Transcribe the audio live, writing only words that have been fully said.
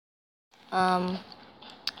Am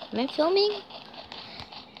I filming?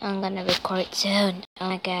 I'm gonna record soon. Oh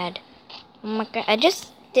my god. I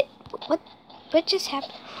just did. What just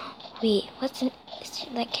happened? Wait,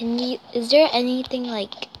 is there anything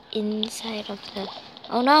like inside of the?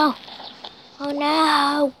 Oh no! Oh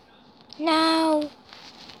no! No!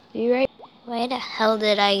 Why the hell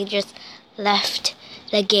did I just left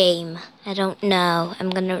the game? I don't know. I'm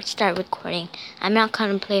gonna start recording. I'm not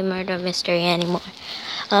gonna play murder mystery anymore.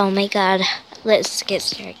 Oh my god. Let's get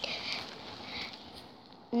started.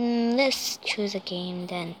 Let's choose a game,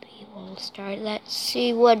 then we will start. Let's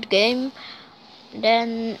see what game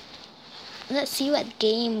we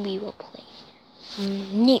will play.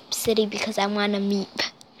 MEEP City, because I want a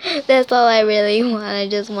MEEP. That's all I really want. I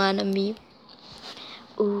just want a MEEP.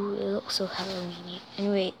 Ooh, it looks so Halloween-y.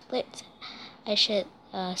 Anyway, I should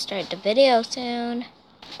start the video soon.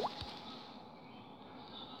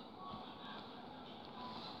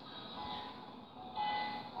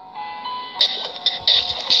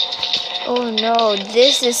 Oh no,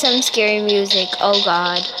 this is some scary music. Oh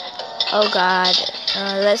god. Oh god.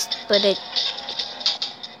 Let's put it.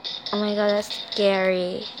 Oh my god, that's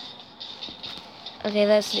scary. Okay,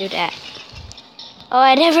 let's do that. Oh,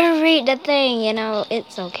 I never read the thing,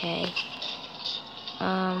 it's okay.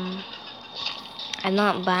 I'm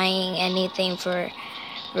not buying anything for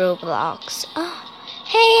Roblox. Oh,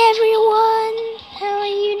 hey everyone! How are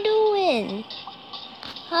you doing?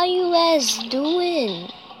 How you guys doing?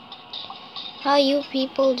 How you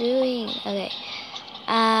people doing? Okay.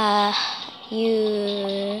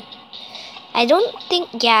 I don't think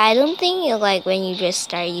like when you just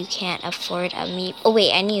start you can't afford a MEEP. Oh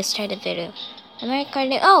wait, I need to start a video. Am I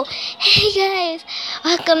recording? Oh, hey guys!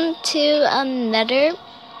 Welcome to another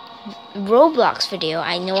Roblox video.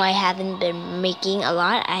 I know I haven't been making a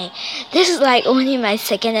lot. This is like only my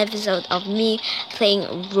second episode of me playing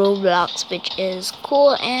Roblox, which is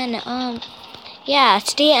cool. And yeah,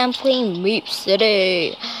 today I'm playing MEEP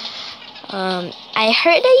City. I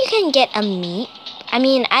heard that you can get a MEEP. I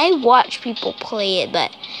mean, I watch people play it,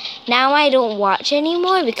 but now I don't watch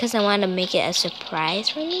anymore because I want to make it a surprise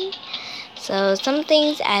for me. So some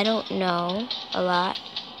things I don't know a lot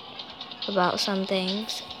about some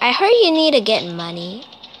things. I heard you need to get money,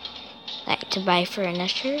 like to buy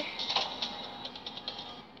furniture.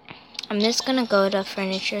 I'm just gonna go to a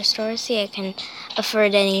furniture store, see if I can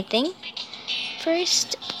afford anything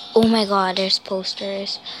first. Oh my god, there's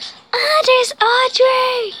posters. There's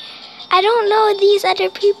Audrey! I don't know these other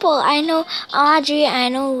people. I know Audrey, I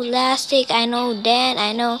know Elastic, I know Dan,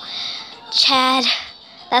 I know Chad.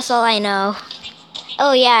 That's all I know.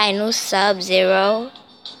 Oh yeah, I know Sub-Zero.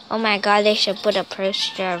 Oh my god, they should put a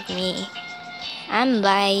poster of me. I'm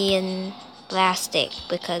buying Plastic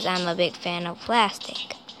because I'm a big fan of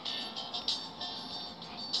Plastic.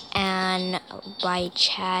 And buy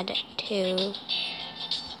Chad too.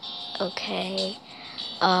 Okay.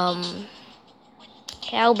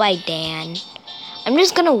 I'll buy Dan. I'm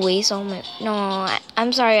just gonna waste all my... No,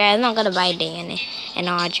 I'm sorry, I'm not gonna buy Dan and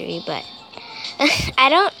Audrey, but...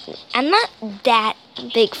 I'm not that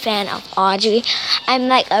big fan of Audrey. I'm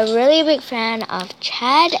like a really big fan of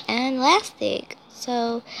Chad and Elastic.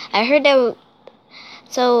 So, I heard that...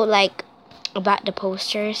 So, like, about the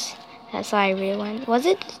posters. That's why I really want... Was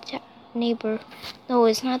it the neighbor... No,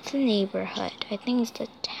 it's not the neighborhood. I think it's the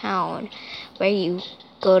town where you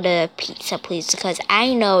go to a pizza place, because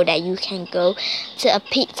I know that you can go to a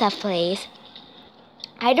pizza place.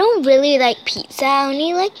 I don't really like pizza. I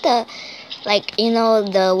only like the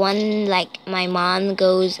one like my mom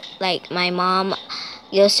goes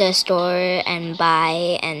to a store and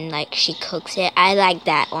buy, and like she cooks it. I like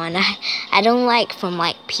that one. I don't like from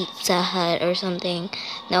like Pizza Hut or something.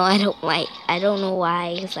 No, I don't know why.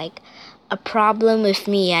 It's like a problem with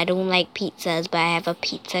me. I don't like pizzas, but I have a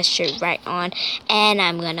pizza shirt right on, and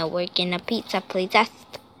I'm gonna work in a pizza place.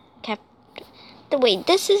 Wait,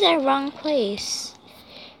 this is the wrong place.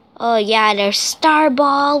 Oh yeah, there's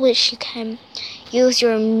Starball, which you can use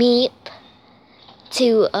your MEEP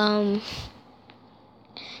to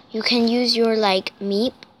you can use your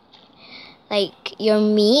MEEP, your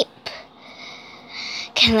MEEP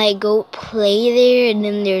can go play there, and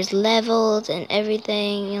then there's levels and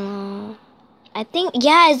everything, I think,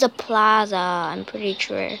 yeah, it's the plaza. I'm pretty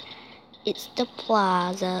sure it's the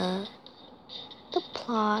plaza. The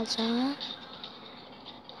plaza.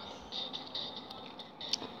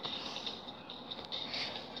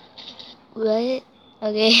 What?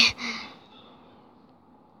 Okay.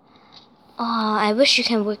 Oh, I wish you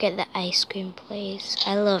can work at the ice cream place.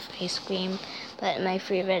 I love ice cream, but my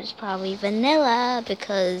favorite is probably vanilla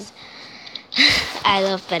because I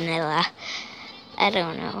love vanilla. I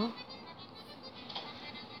don't know.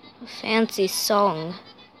 Fancy song.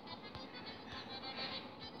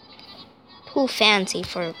 Too fancy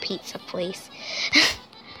for a pizza place.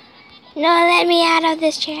 No, let me out of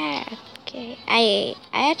this chair. Okay, I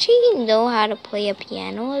actually know how to play a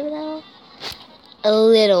piano a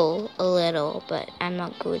little, but I'm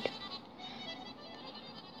not good.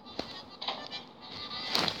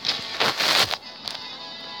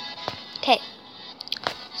 Okay,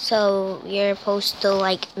 so you're supposed to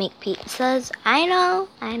like make pizzas. I know.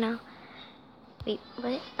 Wait,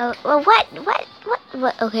 what?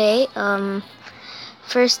 What? Okay,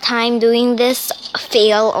 first time doing this,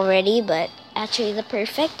 fail already, but actually the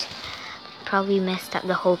perfect. Probably messed up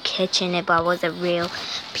the whole kitchen if I was a real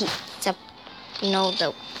pizza. You know,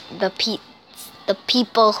 the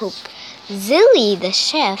people who Zilly, the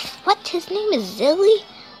chef. What, his name is Zilly?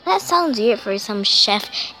 That sounds weird for some chef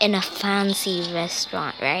in a fancy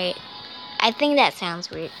restaurant, right? I think that sounds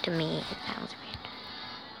weird to me. It sounds weird.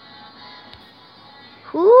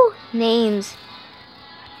 Who names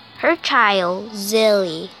her child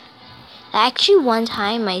Zilly? Actually, one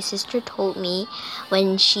time my sister told me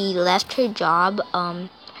when she left her job,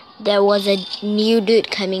 there was a new dude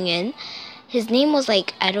coming in. His name was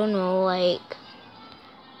like, I don't know, like,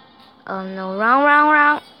 no,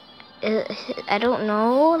 round. I don't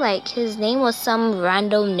know, like, his name was some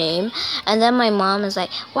random name. And then my mom is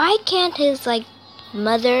like, why can't his, like,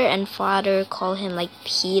 mother and father call him, like,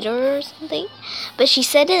 Peter or something? But she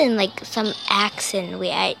said it in, like, some accent.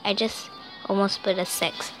 Wait, I just almost put a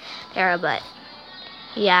 6 there, but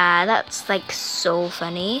yeah, that's, like, so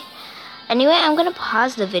funny. Anyway, I'm gonna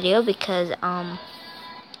pause the video because,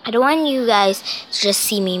 I don't want you guys to just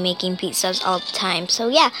see me making pizzas all the time. So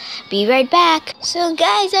yeah, be right back. So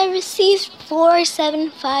guys, I received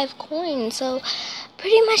 475 coins. So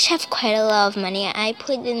pretty much have quite a lot of money. I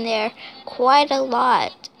put in there quite a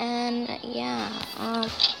lot. And yeah,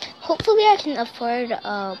 hopefully I can afford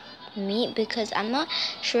a MEEP because I'm not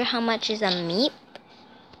sure how much is a MEEP.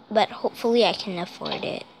 But hopefully I can afford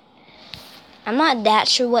it. I'm not that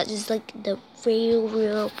sure what is like the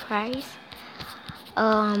real price.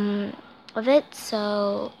 Of it,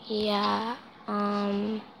 so yeah,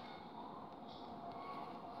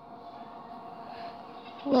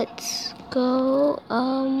 let's go,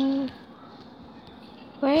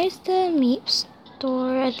 where is the MEEP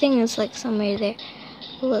store? I think it's like somewhere there.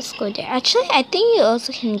 Let's go there. Actually, I think you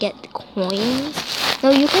also can get coins. No,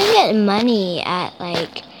 you can get money at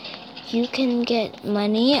like, you can get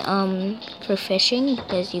money, for fishing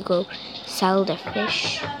because you go sell the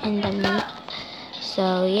fish in the MEEP.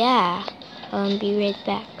 So yeah, be right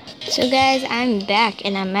back. So guys, I'm back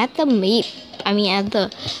and I'm at the MEEP. I mean at the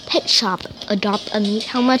pet shop. Adopt a MEEP.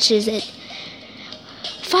 How much is it?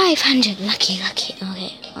 500. Lucky.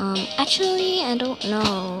 Okay. Actually, I don't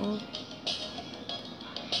know.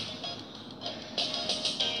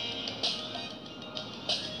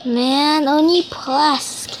 Man, only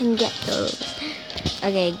plus can get those.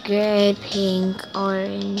 Okay, gray, pink,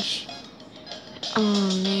 orange.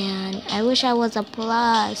 Oh man, I wish I was a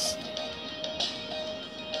plus.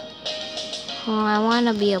 Oh, I want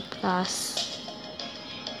to be a plus.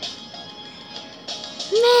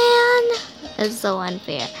 Man, that's so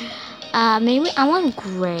unfair. Maybe I want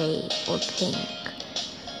gray or pink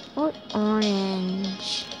or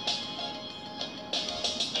orange.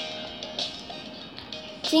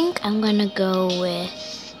 I think I'm gonna go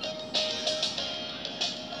with.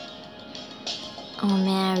 Oh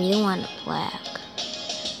man, I really want black.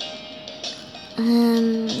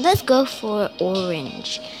 Let's go for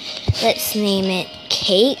orange. Let's name it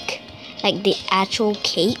Cake, like the actual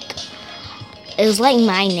cake. It was like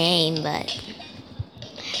my name, but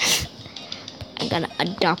I'm gonna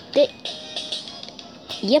adopt it.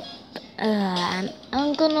 Yep.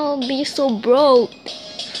 I'm gonna be so broke.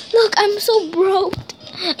 Look, I'm so broke.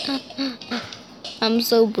 I'm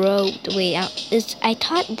so broke. Wait, I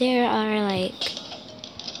thought there are like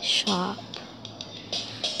shop.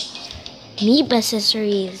 MEEP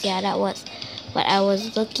accessories. Yeah, that was what I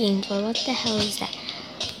was looking for. What the hell is that?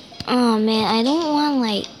 Oh man, I don't want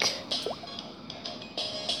like.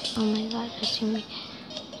 Oh my god, that's me.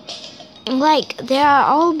 Like there are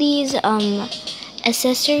all these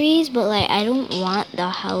accessories, but like I don't want the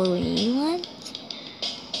Halloween ones.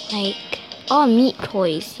 Like MEEP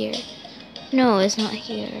toys here. No, it's not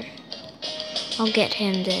here. I'll get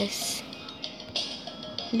him this.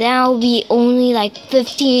 That'll be only like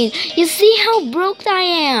 15. You see how broke I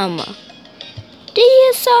am? Do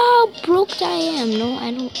you see how broke I am? No,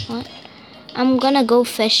 I don't want. I'm gonna go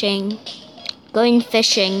fishing. I'm going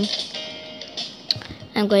fishing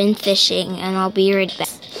and I'll be right back.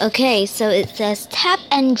 Okay, so it says tap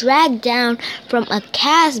and drag down from a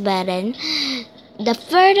cast button. The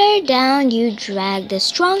further down you drag, the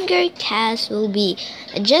stronger cast will be.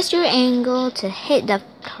 Adjust your angle to hit the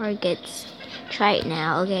targets. Try it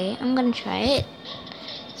now. Okay, I'm gonna try it.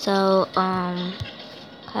 So,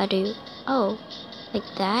 how do you, oh, like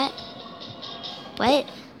that? What?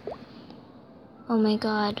 Oh my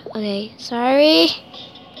god. Okay, sorry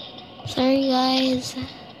guys.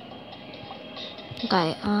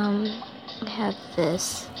 Okay, I have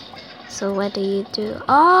this. So what do you do?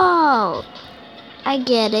 Oh, I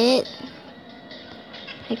get it.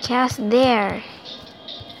 I cast there.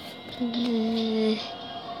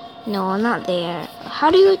 No, not there.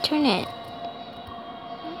 How do you turn it?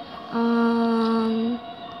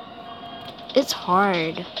 It's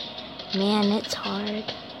hard. Man, it's hard.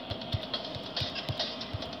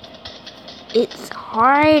 It's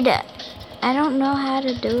hard. I don't know how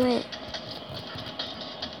to do it.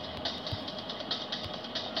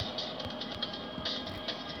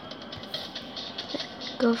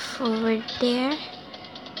 Go forward there.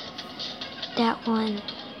 That one.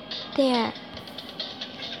 There.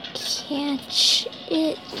 Catch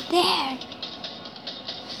it there.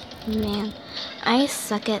 Man, I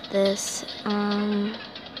suck at this.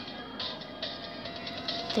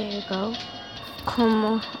 There you go.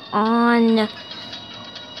 Come on.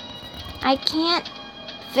 I can't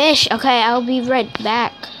fish. Okay, I'll be right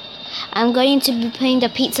back. I'm going to be playing the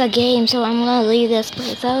pizza game, so I'm gonna leave this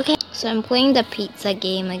place, okay? So I'm playing the pizza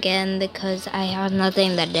game again because I have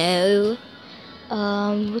nothing to do.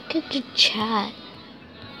 Look at the chat.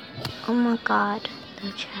 Oh my god,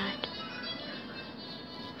 the chat.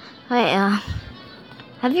 Wait,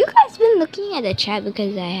 have you guys been looking at the chat?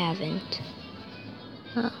 Because I haven't.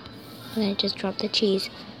 Oh, I just dropped the cheese.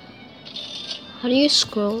 How do you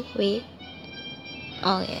scroll? Wait.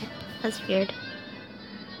 Oh yeah, that's weird.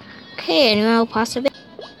 Okay, and now possibly.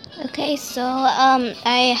 Okay, so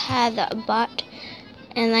I had a bot,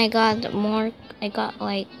 and I got more. I got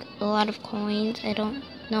like a lot of coins. I don't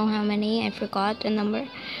know how many. I forgot the number,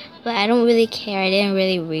 but I don't really care. I didn't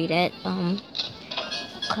really read it.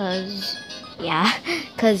 Cause yeah.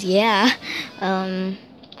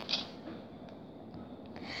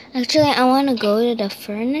 Actually, I want to go to the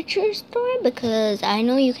furniture store because I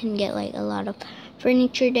know you can get like a lot of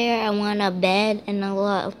furniture there. I want a bed and a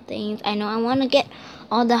lot of things. I know I want to get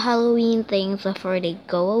all the Halloween things before they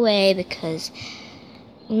go away because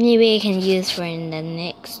maybe I can use for in the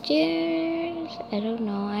next year. I don't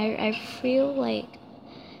know. I feel like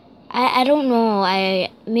I don't know.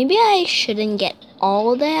 Maybe I shouldn't get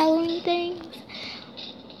all the Halloween things,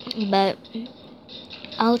 but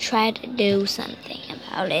I'll try to do something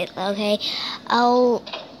about it, okay? I'll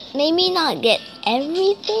maybe not get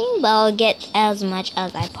everything, but I'll get as much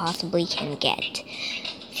as I possibly can get.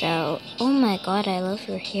 So, oh my god, I love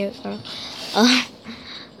your hair, girl.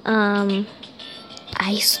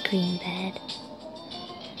 Ice cream bed.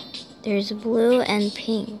 There's blue and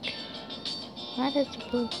pink. What is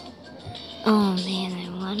blue? Oh man, I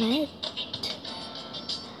want it.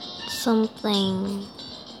 Something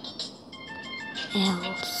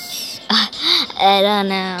else. I don't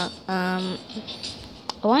know.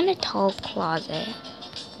 I want a tall closet.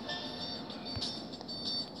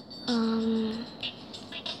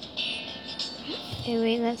 Okay,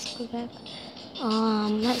 wait, let's go back.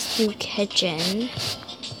 Let's do kitchen.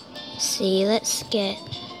 See, let's get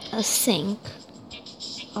a sink.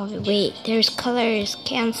 Oh wait, there's colors.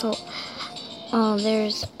 Cancel. Oh,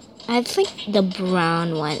 I think the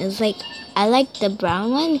brown one is like. I like the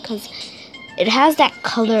brown one because it has that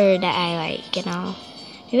color that I like, you know.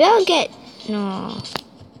 Maybe I'll get, no.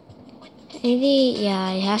 Maybe,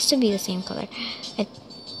 yeah, it has to be the same color.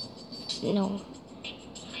 No.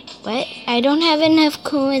 What? I don't have enough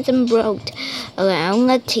coins, I'm broke. Okay, I'm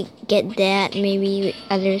gonna get that maybe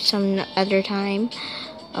some other time.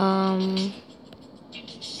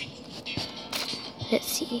 Let's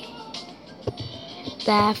see.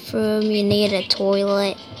 Bathroom, you need a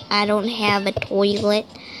toilet. I don't have a toilet.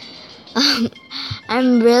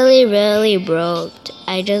 I'm really broke.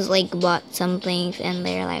 I just like bought some things and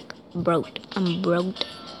they're like broke. I'm broke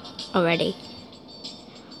already.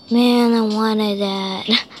 Man, I wanted that.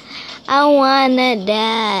 I wanted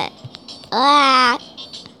that. Ah!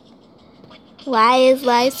 Why is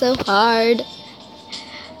life so hard?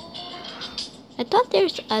 I thought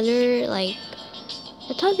there's other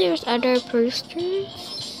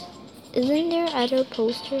posters. Isn't there other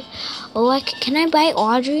posters? Oh, can I buy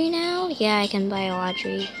Audrey now? Yeah, I can buy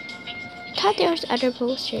Audrey. I thought there was other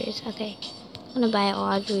posters. Okay, I'm gonna buy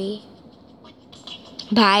Audrey.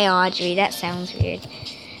 Buy Audrey. That sounds weird.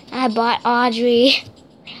 I bought Audrey.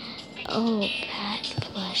 Oh, bat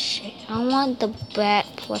plushie. I want the bat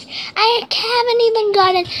plush. I haven't even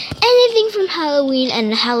gotten anything from Halloween,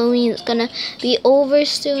 and Halloween is gonna be over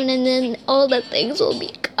soon, and then all the things will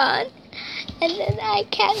be gone, and then I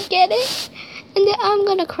can't get it, and then I'm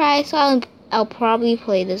gonna cry. So I'll probably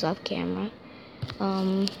play this off camera.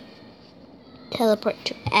 Teleport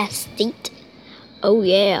to estate. Oh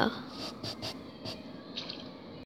yeah.